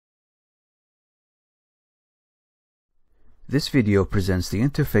This video presents the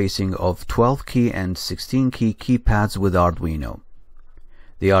interfacing of 12-key and 16-key keypads with Arduino.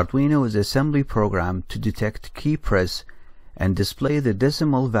 The Arduino is an assembly program to detect key press and display the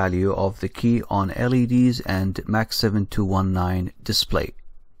decimal value of the key on LEDs and MAX7219 display.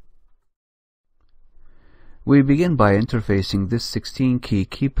 We begin by interfacing this 16-key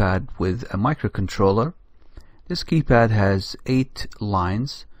keypad with a microcontroller. This keypad has 8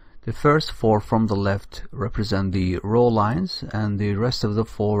 lines. The first 4 from the left represent the row lines, and the rest of the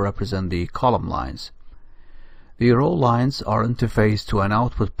 4 represent the column lines. The row lines are interfaced to an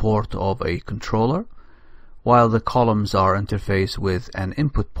output port of a controller, while the columns are interfaced with an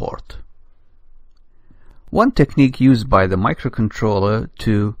input port. One technique used by the microcontroller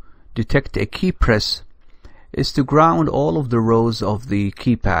to detect a key press is to ground all of the rows of the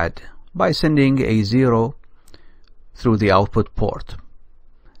keypad by sending a 0 through the output port.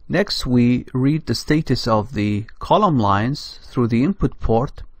 Next, we read the status of the column lines through the input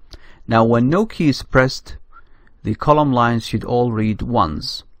port. Now, when no key is pressed, the column lines should all read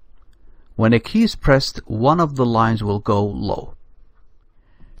 1s. When a key is pressed, one of the lines will go low.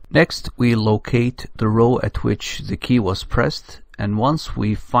 Next, we locate the row at which the key was pressed, and once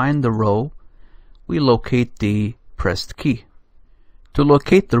we find the row, we locate the pressed key. To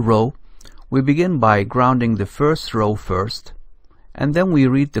locate the row, we begin by grounding the first row first, and then we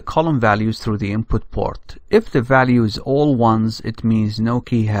read the column values through the input port. If the value is all 1s, it means no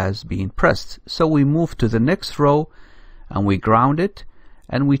key has been pressed. So we move to the next row and we ground it,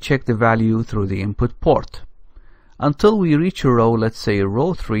 and we check the value through the input port until we reach a row, let's say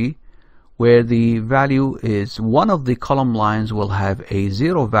row 3, where the value is one of the column lines will have a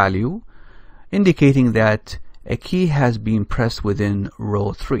 0 value, indicating that a key has been pressed within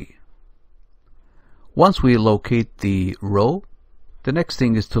row 3. Once we locate the row, the next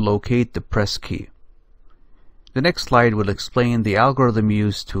thing is to locate the press key. The next slide will explain the algorithm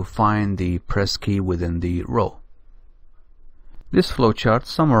used to find the press key within the row. This flowchart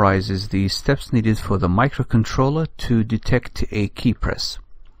summarizes the steps needed for the microcontroller to detect a key press.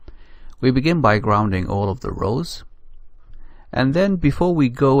 We begin by grounding all of the rows, and then before we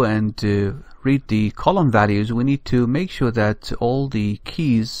go and read the column values, we need to make sure that all the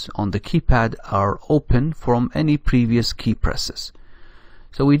keys on the keypad are open from any previous key presses.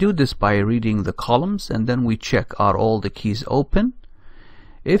 So we do this by reading the columns, and then we check, are all the keys open?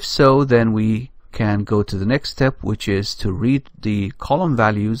 If so, then we can go to the next step, which is to read the column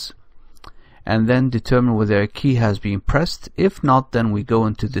values and then determine whether a key has been pressed. If not, then we go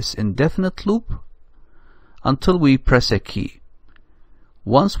into this indefinite loop until we press a key.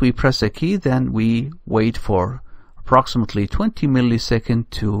 Once we press a key, then we wait for approximately 20 milliseconds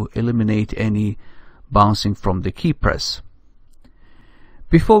to eliminate any bouncing from the key press.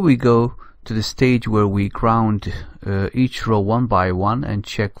 Before we go to the stage where we ground each row one by one and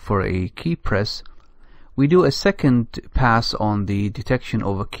check for a key press, we do a second pass on the detection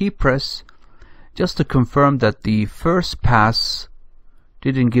of a key press just to confirm that the first pass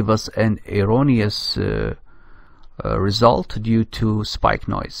didn't give us an erroneous result due to spike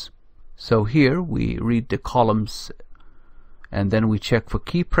noise. So here we read the columns and then we check for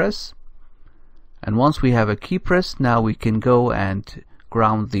key press, and once we have a key press, now we can go and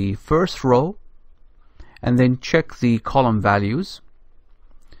ground the first row and then check the column values.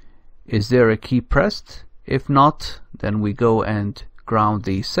 Is there a key pressed? If not, then we go and ground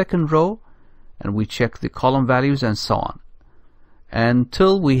the second row and we check the column values, and so on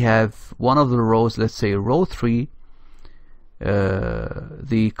until we have one of the rows, let's say row 3,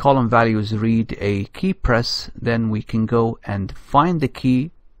 the column values read a key press. Then we can go and find the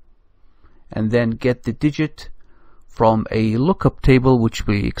key and then get the digit from a lookup table, which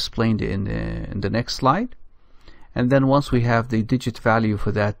we explained in the next slide. And then once we have the digit value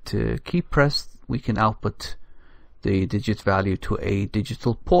for that key press, we can output the digit value to a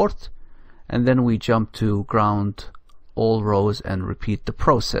digital port, and then we jump to ground all rows and repeat the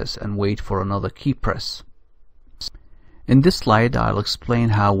process and wait for another key press. In this slide, I'll explain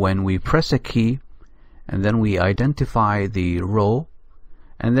how when we press a key and then we identify the row,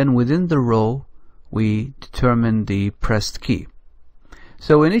 and then within the row we determine the pressed key.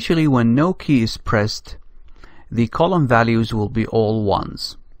 So initially, when no key is pressed, the column values will be all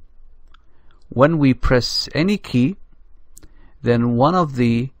 1s. When we press any key, then one of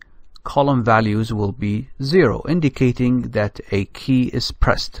the column values will be 0, indicating that a key is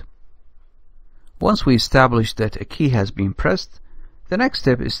pressed. Once we establish that a key has been pressed, the next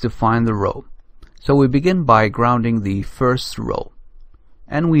step is to find the row. So we begin by grounding the first row,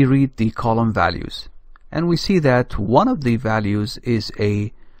 and we read the column values, and we see that one of the values is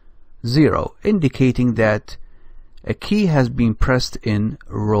a 0, indicating that a key has been pressed in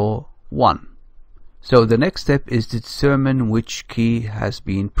row 1. So the next step is to determine which key has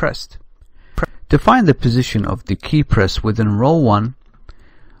been pressed. To find the position of the key press within row 1,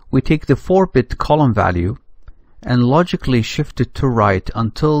 we take the 4-bit column value and logically shift it to right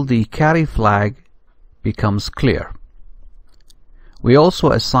until the carry flag becomes clear. We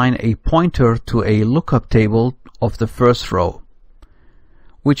also assign a pointer to a lookup table of the first row,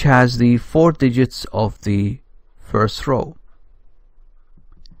 which has the 4 digits of the first row.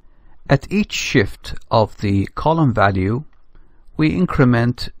 At each shift of the column value, we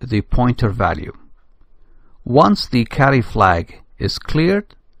increment the pointer value. Once the carry flag is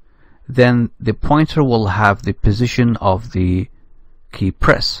cleared, then the pointer will have the position of the key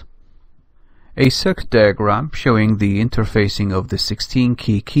press. A circuit diagram showing the interfacing of the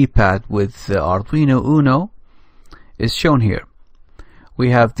 16-key keypad with the Arduino Uno is shown here.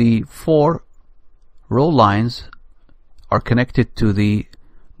 We have the 4 row lines are connected to the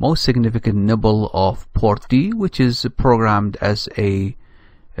most significant nibble of port D, which is programmed as a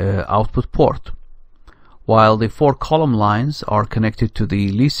output port, while the 4 column lines are connected to the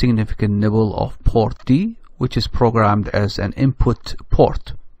least significant nibble of port D, which is programmed as an input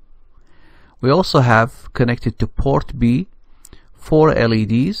port. We also have connected to port B 4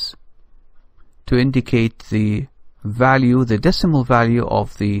 LEDs to indicate the value, the decimal value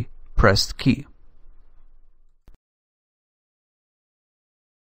of the pressed key.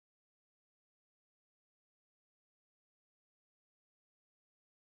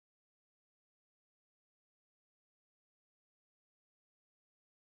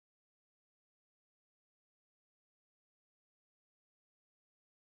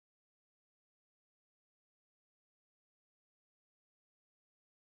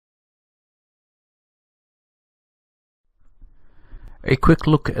 A quick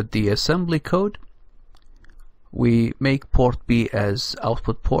look at the assembly code. We make port B as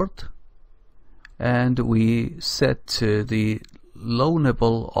output port, and we set the low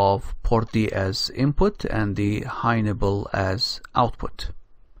nibble of port D as input and the high nibble as output.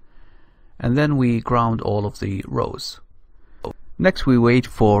 And then we ground all of the rows. Next we wait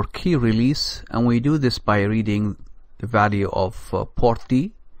for key release, and we do this by reading the value of port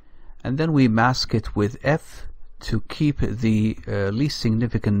D, and then we mask it with F to keep the least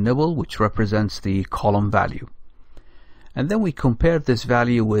significant nibble, which represents the column value. And then we compare this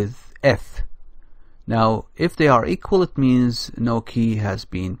value with F. Now, if they are equal, it means no key has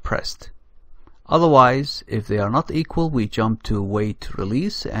been pressed. Otherwise, if they are not equal, we jump to wait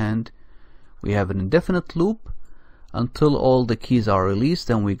release, and we have an indefinite loop until all the keys are released,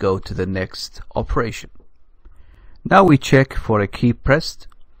 and we go to the next operation. Now we check for a key pressed.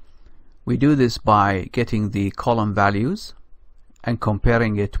 We do this by getting the column values and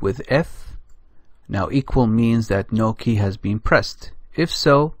comparing it with F. Now equal means that no key has been pressed. If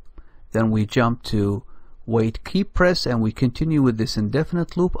so, then we jump to wait key press, and we continue with this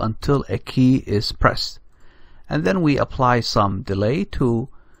indefinite loop until a key is pressed. And then we apply some delay to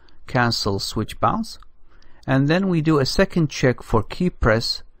cancel switch bounce. And then we do a second check for key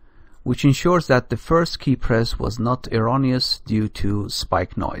press, which ensures that the first key press was not erroneous due to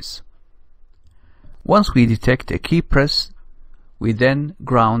spike noise. Once we detect a key press, we then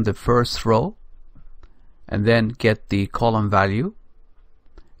ground the first row and then get the column value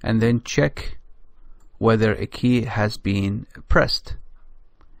and then check whether a key has been pressed.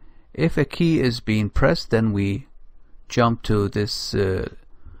 If a key is being pressed, then we jump to this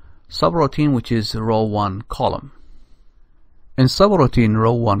subroutine, which is row 1 column. In subroutine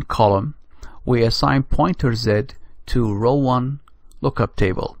row 1 column, we assign pointer Z to row 1 lookup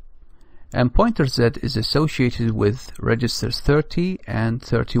table. And pointer Z is associated with registers 30 and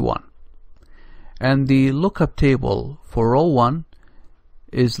 31. And the lookup table for row 1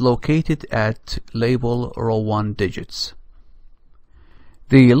 is located at label row 1 digits.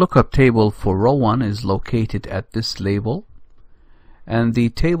 The lookup table for row 1 is located at this label, and the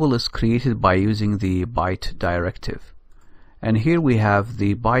table is created by using the byte directive. And here we have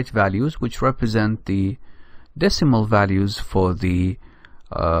the byte values, which represent the decimal values for the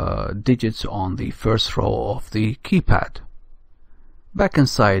digits on the first row of the keypad. Back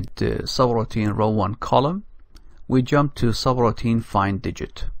inside the subroutine row 1 column, we jump to subroutine find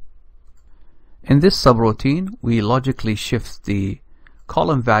digit. In this subroutine, we logically shift the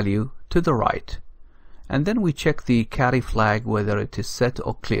column value to the right, and then we check the carry flag whether it is set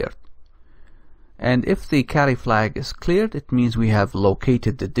or cleared. And if the carry flag is cleared, it means we have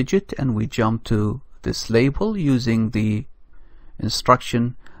located the digit, and we jump to this label using the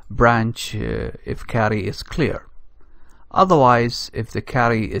instruction branch if carry is clear. Otherwise, if the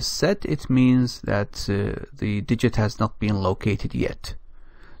carry is set, it means that the digit has not been located yet.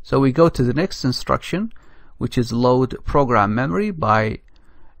 So we go to the next instruction, which is load program memory by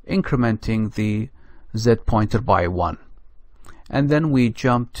incrementing the Z pointer by 1. And then we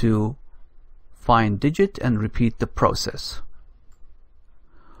jump to find digit and repeat the process.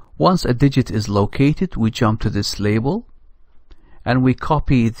 Once a digit is located, we jump to this label and we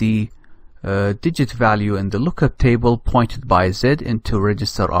copy the digit value in the lookup table pointed by Z into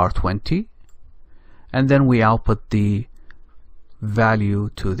register R20, and then we output the value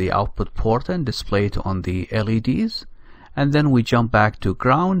to the output port and display it on the LEDs, and then we jump back to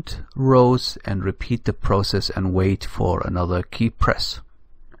ground, rows, and repeat the process and wait for another key press.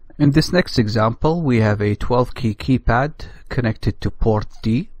 In this next example, we have a 12-key keypad connected to port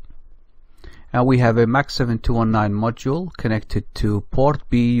D, and we have a MAX7219 module connected to port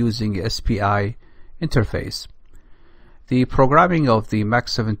B using SPI interface. The programming of the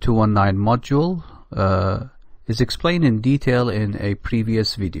MAX7219 module is explained in detail in a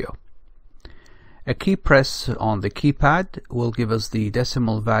previous video. A key press on the keypad will give us the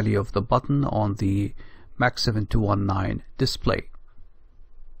decimal value of the button on the MAX7219 display.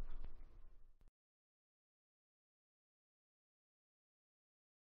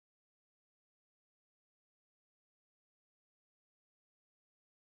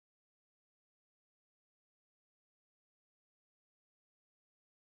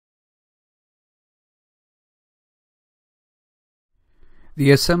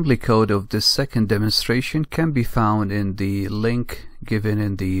 The assembly code of this second demonstration can be found in the link given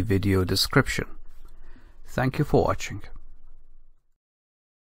in the video description. Thank you for watching.